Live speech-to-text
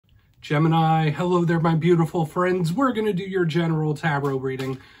Gemini, hello there, my beautiful friends. We're going to do your general tarot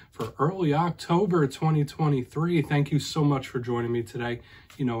reading for early October 2023. Thank you so much for joining me today.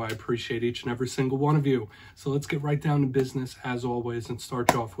 You know I appreciate each and every single one of you. So let's get right down to business as always and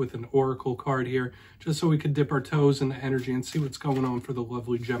start you off with an oracle card here, just so we could dip our toes in the energy and see what's going on for the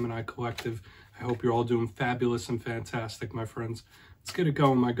lovely Gemini collective. I hope you're all doing fabulous and fantastic, my friends. Let's get it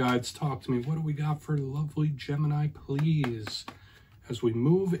going, my guides. Talk to me. What do we got for lovely Gemini, please? As we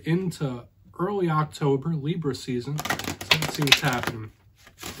move into early October, Libra season, so let's see what's happening.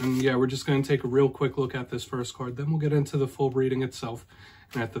 And yeah, we're just going to take a real quick look at this first card. Then we'll get into the full reading itself.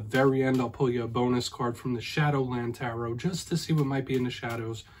 And at the very end, I'll pull you a bonus card from the Shadowland Tarot just to see what might be in the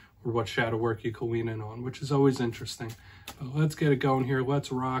shadows or what shadow work you can lean in on, which is always interesting. But let's get it going here.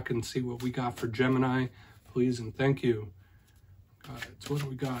 Let's rock and see what we got for Gemini, please, and thank you. All right, so what do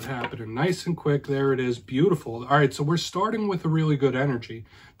we got happening? Nice and quick. There it is. Beautiful. All right, so we're starting with a really good energy.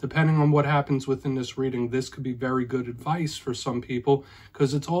 Depending on what happens within this reading, this could be very good advice for some people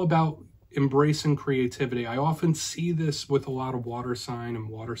because it's all about embracing creativity. I often see this with a lot of water sign and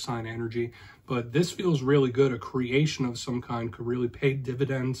water sign energy, but this feels really good. A creation of some kind could really pay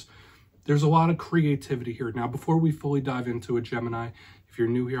dividends. There's a lot of creativity here. Now, before we fully dive into it, Gemini, if you're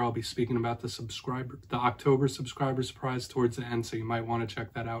new here, I'll be speaking about the October subscriber surprise towards the end, so you might want to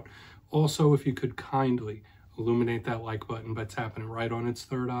check that out. Also, if you could kindly illuminate that like button by tapping it right on its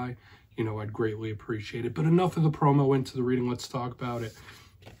third eye, you know, I'd greatly appreciate it. But enough of the promo, into the reading. Let's talk about it.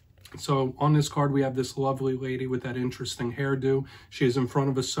 So on this card, we have this lovely lady with that interesting hairdo. She is in front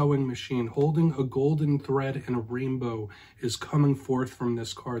of a sewing machine holding a golden thread, and a rainbow is coming forth from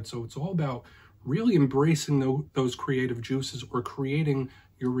this card. So it's all about really embracing those creative juices or creating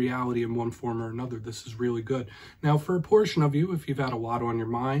your reality in one form or another. This is really good. Now, for a portion of you, if you've had a lot on your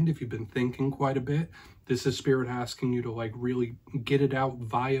mind, if you've been thinking quite a bit, this is Spirit asking you to like really get it out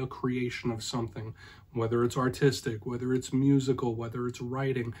via creation of something, whether it's artistic, whether it's musical, whether it's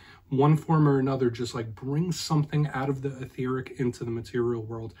writing, one form or another. Just like bring something out of the etheric into the material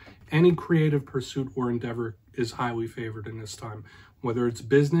world. Any creative pursuit or endeavor is highly favored in this time, whether it's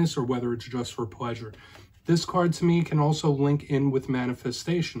business or whether it's just for pleasure. This card to me can also link in with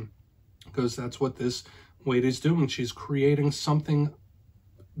manifestation, because that's what this lady's doing. She's creating something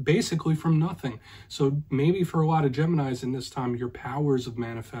basically from nothing. So maybe for a lot of Geminis in this time, your powers of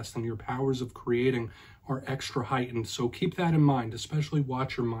manifesting, your powers of creating are extra heightened. So keep that in mind, especially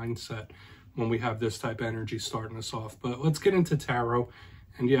watch your mindset when we have this type of energy starting us off. But let's get into tarot.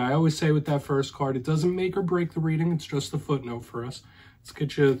 And yeah, I always say with that first card, it doesn't make or break the reading. It's just a footnote for us. Let's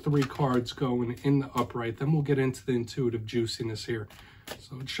get you 3 cards going in the upright. Then we'll get into the intuitive juiciness here.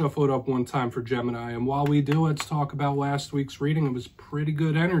 So let's shuffle it up one time for Gemini. And while we do, let's talk about last week's reading. It was pretty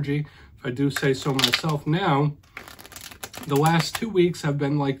good energy, if I do say so myself. Now, the last 2 weeks have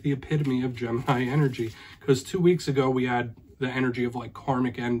been like the epitome of Gemini energy. Because 2 weeks ago, we had the energy of like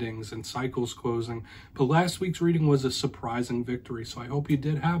karmic endings and cycles closing. But last week's reading was a surprising victory. So I hope you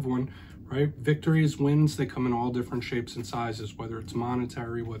did have one, right? Victories, wins, they come in all different shapes and sizes, whether it's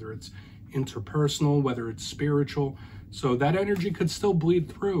monetary, whether it's interpersonal, whether it's spiritual. So that energy could still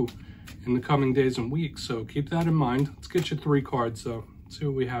bleed through in the coming days and weeks. So keep that in mind. Let's get you 3 cards though. Let's see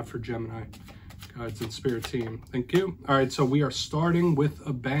what we have for Gemini. Guides and Spirit team. Thank you. All right, so we are starting with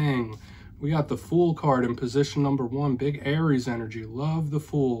a bang. We got the Fool card in position number 1. Big Aries energy. Love the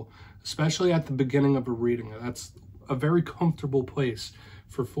Fool, especially at the beginning of a reading. That's a very comfortable place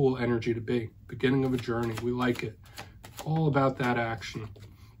for Fool energy to be. Beginning of a journey. We like it. All about that action.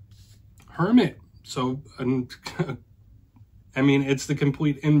 Hermit. So, I mean, it's the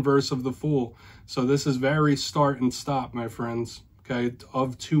complete inverse of the Fool. So this is very start and stop, my friends. Okay,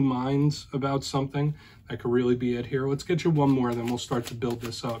 of 2 minds about something. That could really be it here. Let's get you one more, then we'll start to build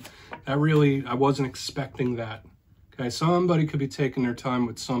this up. That really, I wasn't expecting that. Okay, somebody could be taking their time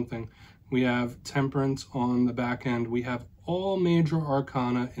with something. We have Temperance on the back end. We have all major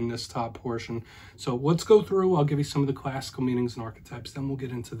arcana in this top portion. So let's go through. I'll give you some of the classical meanings and archetypes. Then we'll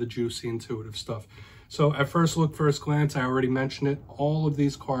get into the juicy, intuitive stuff. So at first look, first glance, I already mentioned it. All of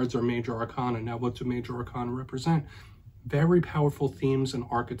these cards are major arcana. Now, what do major arcana represent? Very powerful themes and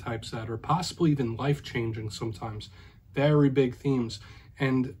archetypes that are possibly even life-changing sometimes. Very big themes.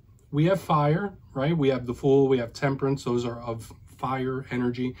 And we have fire, right? We have the Fool, we have Temperance. Those are of fire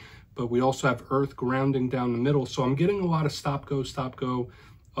energy. But we also have earth grounding down the middle. So I'm getting a lot of stop, go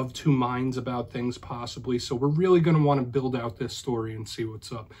of 2 minds about things possibly. So we're really going to want to build out this story and see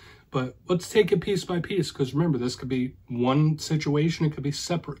what's up. But let's take it piece by piece, because remember, this could be one situation. It could be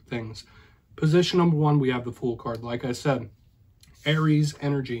separate things. Position number 1, we have the Fool card. Like I said, Aries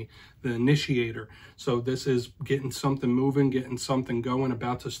energy, the initiator. So this is getting something moving, getting something going,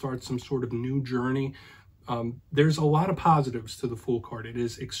 about to start some sort of new journey. There's a lot of positives to the Fool card. It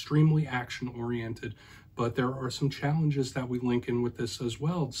is extremely action-oriented, but there are some challenges that we link in with this as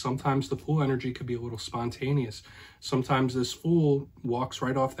well. Sometimes the Fool energy could be a little spontaneous. Sometimes this Fool walks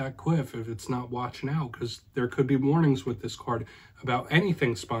right off that cliff if it's not watching out, because there could be warnings with this card about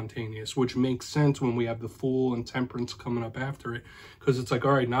anything spontaneous, which makes sense when we have the Fool and Temperance coming up after it, because it's like,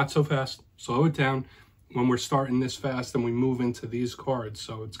 all right, not so fast, slow it down. When we're starting this fast, then we move into these cards.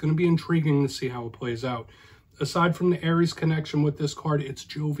 So it's going to be intriguing to see how it plays out. Aside from the Aries connection with this card, it's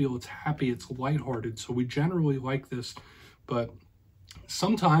jovial, it's happy, it's lighthearted. So we generally like this, but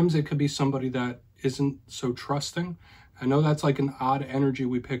sometimes it could be somebody that isn't so trusting. I know that's like an odd energy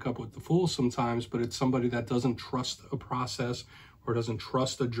we pick up with the Fool sometimes, but it's somebody that doesn't trust a process or doesn't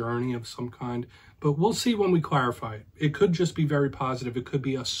trust a journey of some kind. But we'll see when we clarify it. It could just be very positive. It could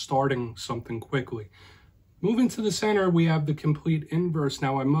be us starting something quickly. Moving to the center, we have the complete inverse.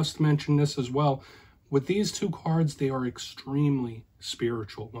 Now, I must mention this as well. With these two cards, they are extremely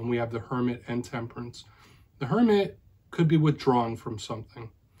spiritual when we have the Hermit and Temperance. The Hermit could be withdrawn from something.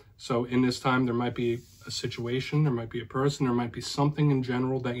 So in this time, there might be a situation, there might be a person, there might be something in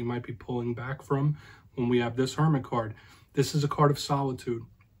general that you might be pulling back from when we have this Hermit card. This is a card of solitude.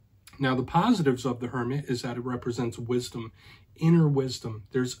 Now, the positives of the Hermit is that it represents wisdom, inner wisdom.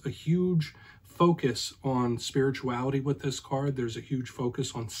 There's a huge focus on spirituality with this card. There's a huge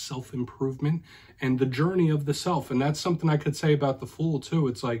focus on self-improvement and the journey of the self. And that's something I could say about the Fool too.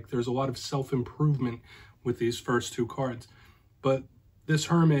 It's like there's a lot of self-improvement with these first two cards. But this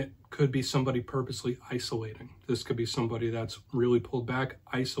Hermit could be somebody purposely isolating. This could be somebody that's really pulled back,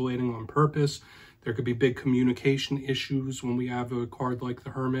 isolating on purpose. There could be big communication issues when we have a card like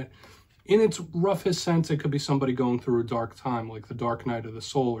the Hermit. In its roughest sense, it could be somebody going through a dark time, like the dark night of the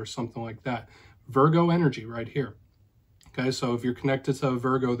soul or something like that. Virgo energy right here. Okay, so if you're connected to a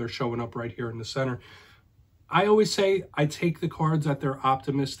Virgo, they're showing up right here in the center. I always say I take the cards at their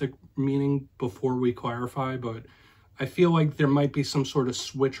optimistic meaning before we clarify, but I feel like there might be some sort of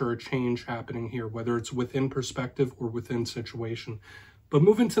switch or a change happening here, whether it's within perspective or within situation. But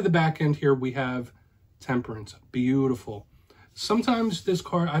moving to the back end here, we have Temperance. Beautiful. Sometimes this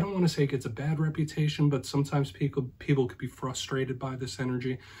card, I don't want to say it gets a bad reputation, but sometimes people could be frustrated by this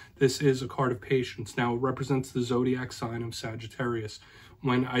energy. This is a card of patience. Now, it represents the zodiac sign of Sagittarius.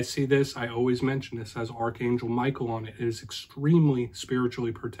 When I see this, I always mention this as Archangel Michael on it. It is extremely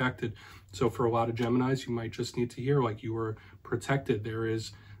spiritually protected. So for a lot of Geminis, you might just need to hear like you are protected. There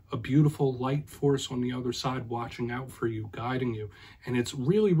is a beautiful light force on the other side watching out for you, guiding you. And it's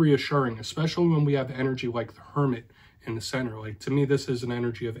really reassuring, especially when we have energy like the Hermit in the center. Like, to me, this is an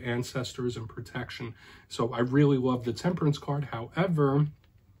energy of ancestors and protection. So I really love the Temperance card. However,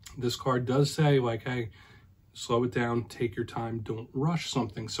 this card does say like, hey, slow it down, take your time, don't rush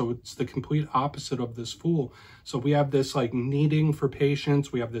something. So it's the complete opposite of this Fool. So we have this like needing for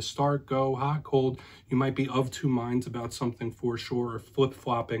patience. We have this start, go, hot, cold. You might be of two minds about something for sure, or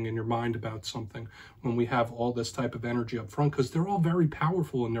flip-flopping in your mind about something when we have all this type of energy up front, because they're all very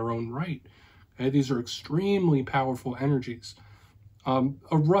powerful in their own right. Okay? These are extremely powerful energies. A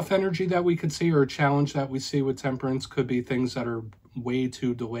rough energy that we could see, or a challenge that we see with Temperance, could be things that are way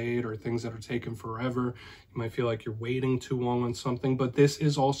too delayed or things that are taking forever. You might feel like you're waiting too long on something, but this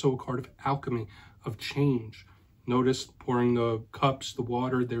is also a card of alchemy, of change. Notice pouring the cups, the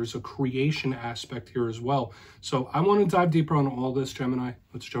water, there's a creation aspect here as well. So I want to dive deeper on all this, Gemini.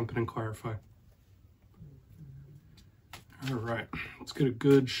 Let's jump in and clarify. All right, let's get a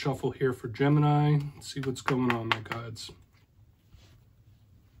good shuffle here for Gemini. Let's see what's going on, my guides.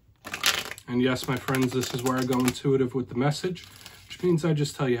 And yes, my friends, this is where I go intuitive with the message, which means I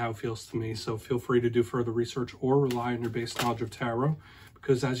just tell you how it feels to me. So feel free to do further research or rely on your base knowledge of tarot,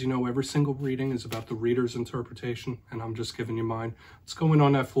 because as you know, every single reading is about the reader's interpretation, and I'm just giving you mine. Let's go in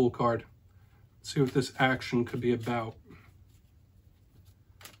on that Fool card. Let's see what this action could be about.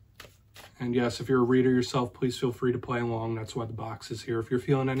 And yes, if you're a reader yourself, please feel free to play along. That's why the box is here. If you're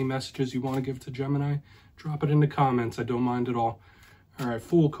feeling any messages you want to give to Gemini, drop it in the comments. I don't mind at all. All right,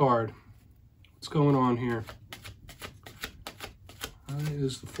 Fool card. What's going on here?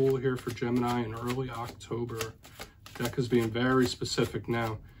 Is the Fool here for Gemini in early October? Deck is being very specific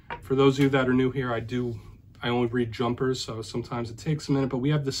now. For those of you that are new here, I only read jumpers, so sometimes it takes a minute, but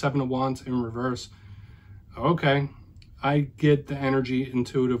we have the Seven of Wands in reverse. Okay, I get the energy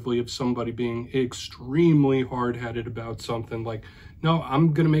intuitively of somebody being extremely hard-headed about something. Like, no,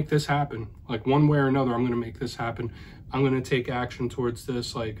 I'm going to make this happen. Like, one way or another, I'm going to make this happen. I'm going to take action towards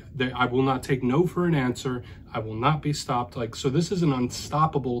this. Like, I will not take no for an answer. I will not be stopped. Like, so this is an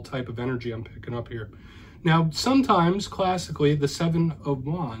unstoppable type of energy I'm picking up here. Now, sometimes, classically, the Seven of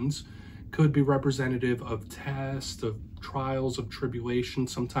Wands could be representative of tests, of trials, of tribulation,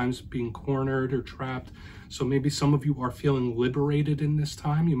 sometimes being cornered or trapped. So maybe some of you are feeling liberated in this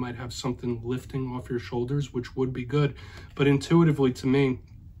time. You might have something lifting off your shoulders, which would be good. But intuitively, to me,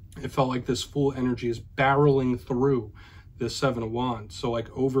 it felt like this full energy is barreling through the Seven of Wands. So like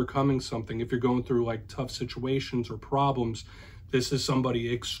overcoming something, if you're going through like tough situations or problems, this is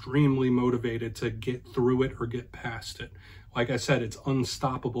somebody extremely motivated to get through it or get past it. Like I said, it's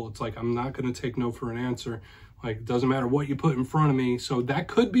unstoppable. It's like, I'm not going to take no for an answer. Like, it doesn't matter what you put in front of me. So that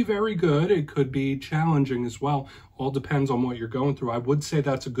could be very good. It could be challenging as well. All depends on what you're going through. I would say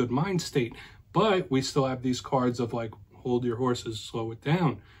that's a good mind state, but we still have these cards of like, hold your horses, slow it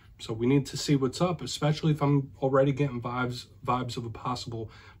down. So we need to see what's up, especially if I'm already getting vibes of a possible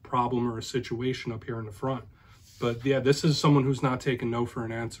problem or a situation up here in the front. But yeah, this is someone who's not taking no for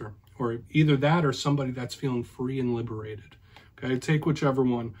an answer, or either that or somebody that's feeling free and liberated. Okay, take whichever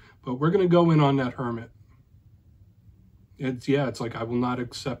one. But we're going to go in on that Hermit. It's like, I will not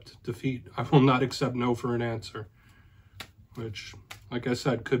accept defeat. I will not accept no for an answer. Which, like I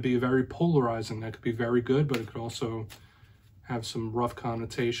said, could be very polarizing. That could be very good, but it could also have some rough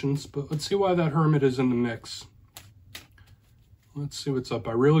connotations. But let's see why that Hermit is in the mix. Let's see what's up.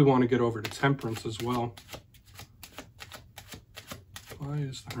 I really want to get over to Temperance as well. Why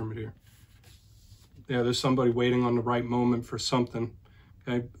is the Hermit here? Yeah, there's somebody waiting on the right moment for something.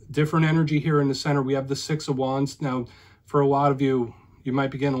 Okay, different energy here in the center. We have the Six of Wands. Now, for a lot of you, you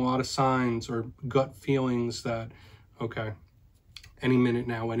might be getting a lot of signs or gut feelings that, okay, any minute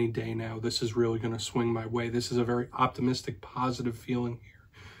now, any day now, this is really going to swing my way. This is a very optimistic, positive feeling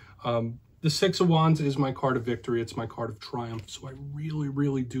here. The Six of Wands is my card of victory. It's my card of triumph. So I really,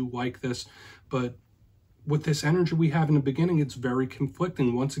 really do like this. But with this energy we have in the beginning, it's very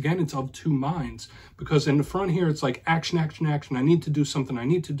conflicting. Once again, it's of two minds. Because in the front here, it's like action, action, action. I need to do something. I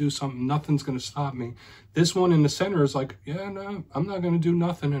need to do something. Nothing's going to stop me. This one in the center is like, yeah, no, I'm not going to do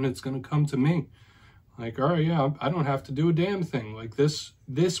nothing, and it's going to come to me. Like, all right, yeah, I don't have to do a damn thing. Like this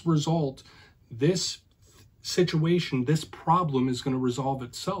result, this situation, this problem is going to resolve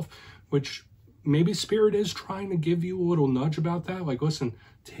itself, which maybe Spirit is trying to give you a little nudge about that. Like, listen,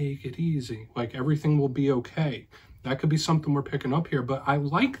 take it easy. Like, everything will be okay. That could be something we're picking up here. But I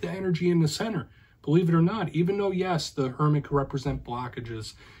like the energy in the center, believe it or not. Even though, yes, the Hermit could represent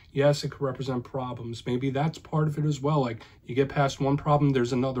blockages. Yes, it could represent problems. Maybe that's part of it as well. Like, you get past one problem,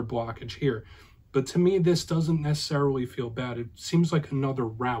 there's another blockage here. But to me, this doesn't necessarily feel bad. It seems like another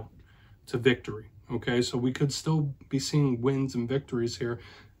route to victory. Okay, so we could still be seeing wins and victories here.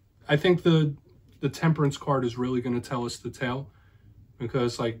 I think the Temperance card is really going to tell us the tale,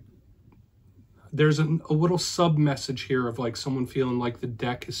 because like there's a little sub message here of like someone feeling like the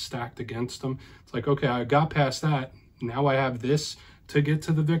deck is stacked against them. It's like, okay, I got past that. Now I have this to get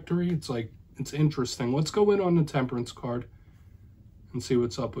to the victory. It's like, it's interesting. Let's go in on the Temperance card and see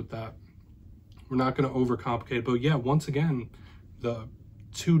what's up with that. We're not going to overcomplicate it, but yeah, once again, the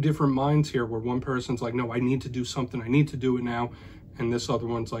two different minds here where one person's like, no, I need to do something. I need to do it now. And this other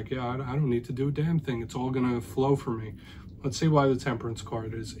one's like, yeah, I don't need to do a damn thing. It's all going to flow for me. Let's see why the Temperance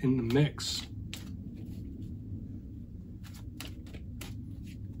card is in the mix.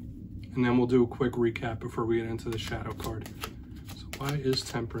 And then we'll do a quick recap before we get into the Shadow card. So why is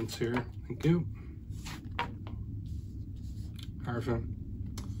Temperance here? Thank you. Hierophant.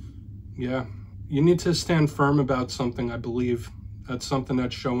 Yeah. You need to stand firm about something, I believe. That's something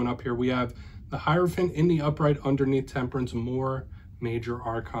that's showing up here. We have the Hierophant in the upright underneath Temperance, more major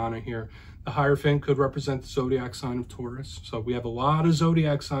arcana here. The Hierophant could represent the zodiac sign of Taurus. So we have a lot of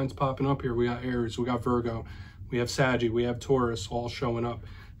zodiac signs popping up here. We got Aries, we got Virgo, we have Saggy, we have Taurus all showing up.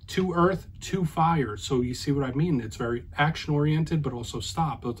 2 earth, 2 fire. So you see what I mean? It's very action oriented, but also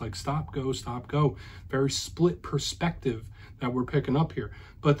stop. It's like stop, go. Very split perspective that we're picking up here.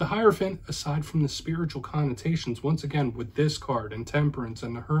 But the Hierophant, aside from the spiritual connotations, once again, with this card and Temperance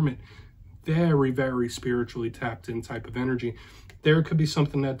and the Hermit, very, very spiritually tapped in type of energy. There could be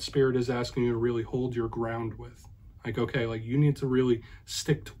something that Spirit is asking you to really hold your ground with. Like, okay, like you need to really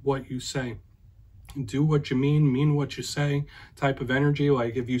stick to what you say. Do what you mean what you say type of energy.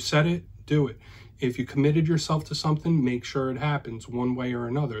 Like if you said it, do it. If you committed yourself to something, make sure it happens one way or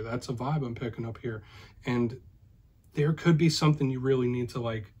another. That's a vibe I'm picking up here. And there could be something you really need to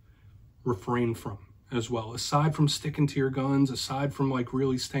like refrain from as well. Aside from sticking to your guns, aside from like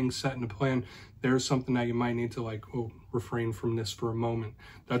really staying set in a plan, there's something that you might need to like, oh, refrain from this for a moment.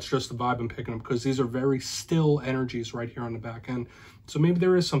 That's just the vibe I'm picking up, because these are very still energies right here on the back end. So maybe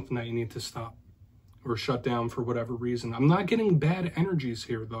there is something that you need to stop or shut down for whatever reason. I'm not getting bad energies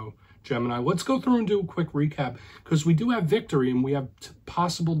here though, Gemini. Let's go through and do a quick recap, because we do have victory and we have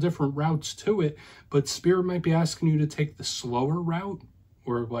possible different routes to it, but Spirit might be asking you to take the slower route,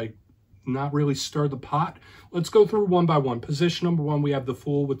 or like not really stir the pot. Let's go through one by one. Position number one, we have the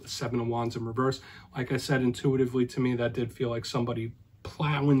Fool with the 7 of Wands in reverse. Like I said, intuitively to me, that did feel like somebody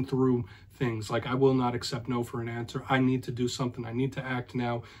plowing through things. Like, I will not accept no for an answer. I need to do something. I need to act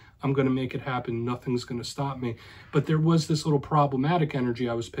now. I'm going to make it happen. Nothing's going to stop me. But there was this little problematic energy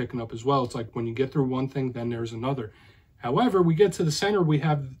I was picking up as well. It's like when you get through one thing, then there's another. However, we get to the center, we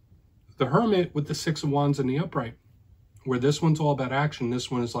have the Hermit with the 6 of Wands in the upright, where this one's all about action.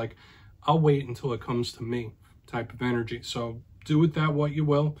 This one is like, I'll wait until it comes to me type of energy. So do with that what you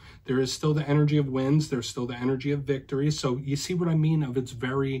will. There is still the energy of wins. There's still the energy of victory. So you see what I mean of it's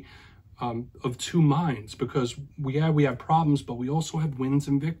very of two minds, because we have problems, but we also have wins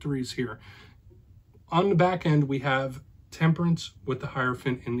and victories here. On the back end, we have Temperance with the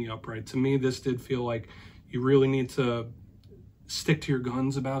Hierophant in the upright. To me, this did feel like you really need to stick to your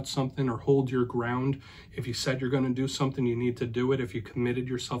guns about something, or hold your ground. If you said you're going to do something, you need to do it. If you committed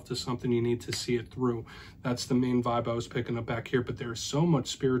yourself to something, you need to see it through. That's the main vibe I was picking up back here. But there's so much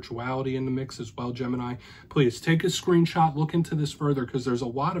spirituality in the mix as well, Gemini. Please take a screenshot, look into this further, because there's a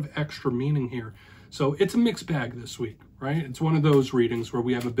lot of extra meaning here. So it's a mixed bag this week, right? It's one of those readings where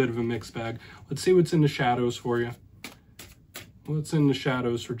we have a bit of a mixed bag. Let's see what's in the shadows for you. What's in the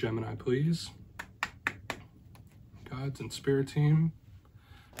shadows for Gemini, please? Guides and Spirit team.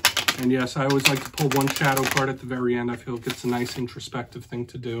 And yes, I always like to pull one shadow card at the very end. I feel like it's a nice introspective thing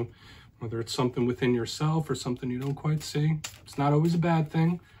to do, whether it's something within yourself or something you don't quite see. It's not always a bad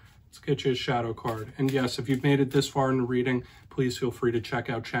thing. Let's get you a shadow card. And yes, if you've made it this far in the reading, please feel free to check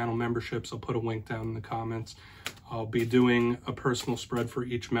out channel memberships. I'll put a link down in the comments. I'll be doing a personal spread for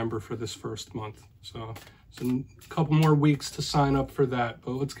each member for this first month. So it's a couple more weeks to sign up for that,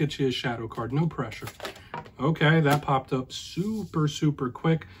 but let's get you a shadow card. No pressure. Okay, that popped up super, super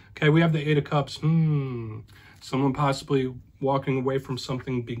quick. Okay, we have the 8 of Cups. Someone possibly walking away from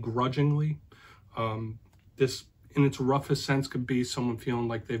something begrudgingly. This, in its roughest sense, could be someone feeling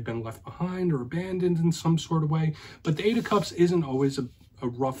like they've been left behind or abandoned in some sort of way. But the 8 of Cups isn't always a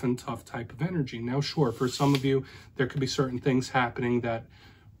rough and tough type of energy. Now, sure, for some of you, there could be certain things happening that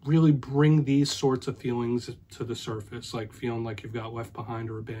really bring these sorts of feelings to the surface, like feeling like you've got left behind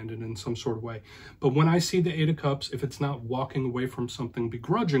or abandoned in some sort of way. But when I see the 8 of Cups, if it's not walking away from something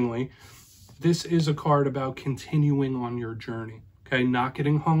begrudgingly, this is a card about continuing on your journey, okay? Not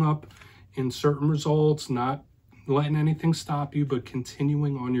getting hung up in certain results, not letting anything stop you, but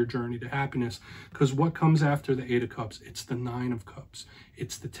continuing on your journey to happiness. Because what comes after the 8 of Cups? It's the 9 of Cups.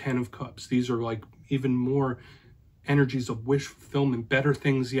 It's the 10 of Cups. These are like even more energies of wish fulfillment, better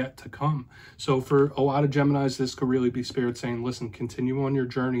things yet to come. So for a lot of Geminis, this could really be Spirit saying, listen, continue on your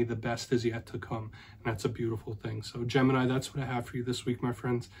journey. The best is yet to come. And that's a beautiful thing. So Gemini, that's what I have for you this week, my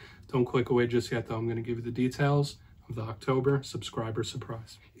friends. Don't click away just yet, though. I'm going to give you the details of the October subscriber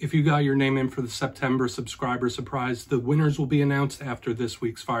surprise. If you got your name in for the September subscriber surprise, the winners will be announced after this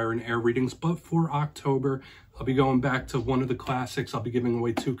week's Fire and Air readings. But for October, I'll be going back to one of the classics. I'll be giving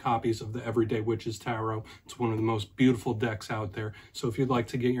away 2 copies of the Everyday Witches Tarot. It's one of the most beautiful decks out there. So if you'd like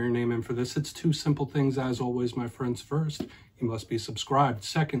to get your name in for this, it's 2 simple things as always, my friends. First, you must be subscribed.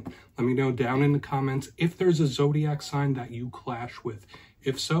 Second, let me know down in the comments if there's a zodiac sign that you clash with.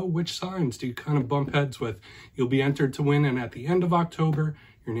 If so, which signs do you kind of bump heads with? You'll be entered to win, and at the end of October,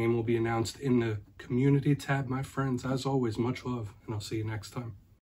 your name will be announced in the community tab, my friends. As always, much love, and I'll see you next time.